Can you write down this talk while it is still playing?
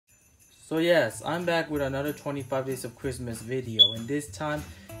So yes, I'm back with another 25 Days of Christmas video, and this time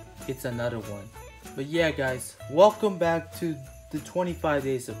it's another one. But yeah guys, welcome back to the 25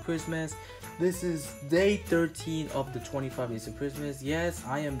 Days of Christmas. This is day 13 of the 25 Days of Christmas. Yes,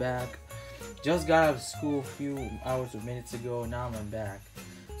 I am back. Just got out of school a few hours or minutes ago, now I'm back.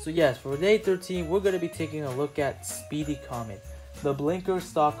 So yes, for day 13, we're going to be taking a look at Speedy Comet, the Blinkr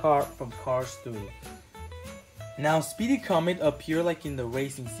stock car from Cars 3. Now, Speedy Comet appeared like in the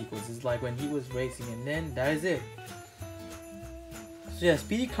racing sequences, like when he was racing, and then that is it. So yeah,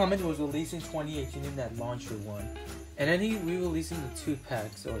 Speedy Comet was released in 2018 in that launcher one, and then he re-released in the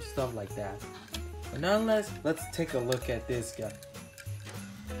 2-packs or stuff like that. But nonetheless, let's take a look at this guy.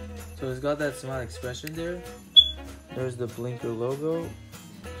 So it's got that smile expression there. There's the Blinkr logo,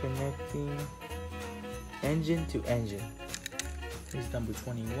 connecting engine to engine. Here's number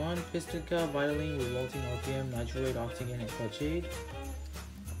 21, piston cap, Vitaline, revolting RPM, nitrate, oxygen, and clutch aid.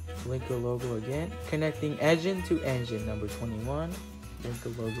 Blinkr logo again, connecting engine to engine, number 21.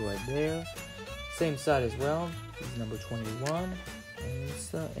 Blinkr logo right there. Same side as well. This is number 21,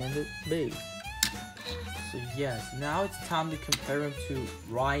 and the base. So yes, now it's time to compare him to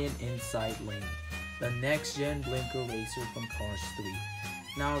Ryan inside Laney, the next-gen Blinkr racer from Cars 3.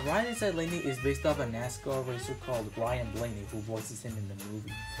 Now, Ryan inside Laney is based off a NASCAR racer called Ryan Blaney, who voices him in the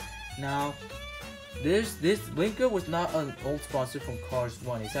movie. Now, this Blinkr was not an old sponsor from Cars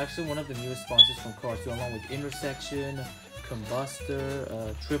 1. It's actually one of the newest sponsors from Cars 2, along with Intersection,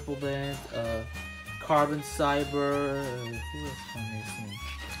 Combustor, Triple Dent, Carbon Cyber. Who else am I missing?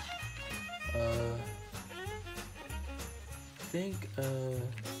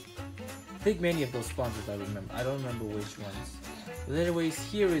 I think many of those sponsors I remember. I don't remember which ones. But anyways,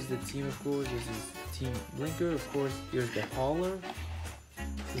 here is the team, of course. This is Team Blinkr, of course. Here's the hauler.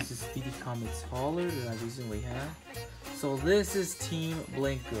 This is Speedy Comet's hauler that I recently had. So this is Team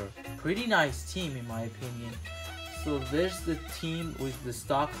Blinkr. Pretty nice team in my opinion. So there's the team with the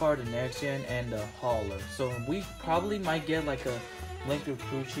stock car, the next gen, and the hauler. So we probably might get like a Blinkr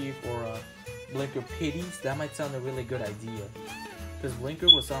crew chief or a Blinkr pitties. That might sound a really good idea, because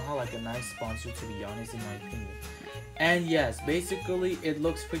Blinkr was somehow like a nice sponsor, to be honest, in my opinion. And yes, basically it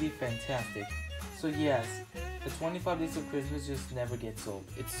looks pretty fantastic. So yes, the 25 Days of Christmas just never gets old.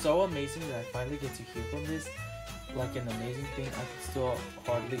 It's so amazing that I finally get to hear from this, like an amazing thing I can still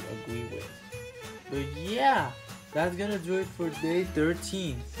hardly agree with. But yeah, that's gonna do it for day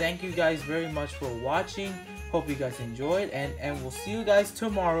 13. Thank you guys very much for watching. Hope you guys enjoyed, and we'll see you guys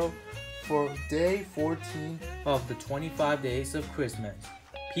tomorrow for day 14 of the 25 Days of Christmas.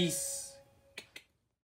 Peace.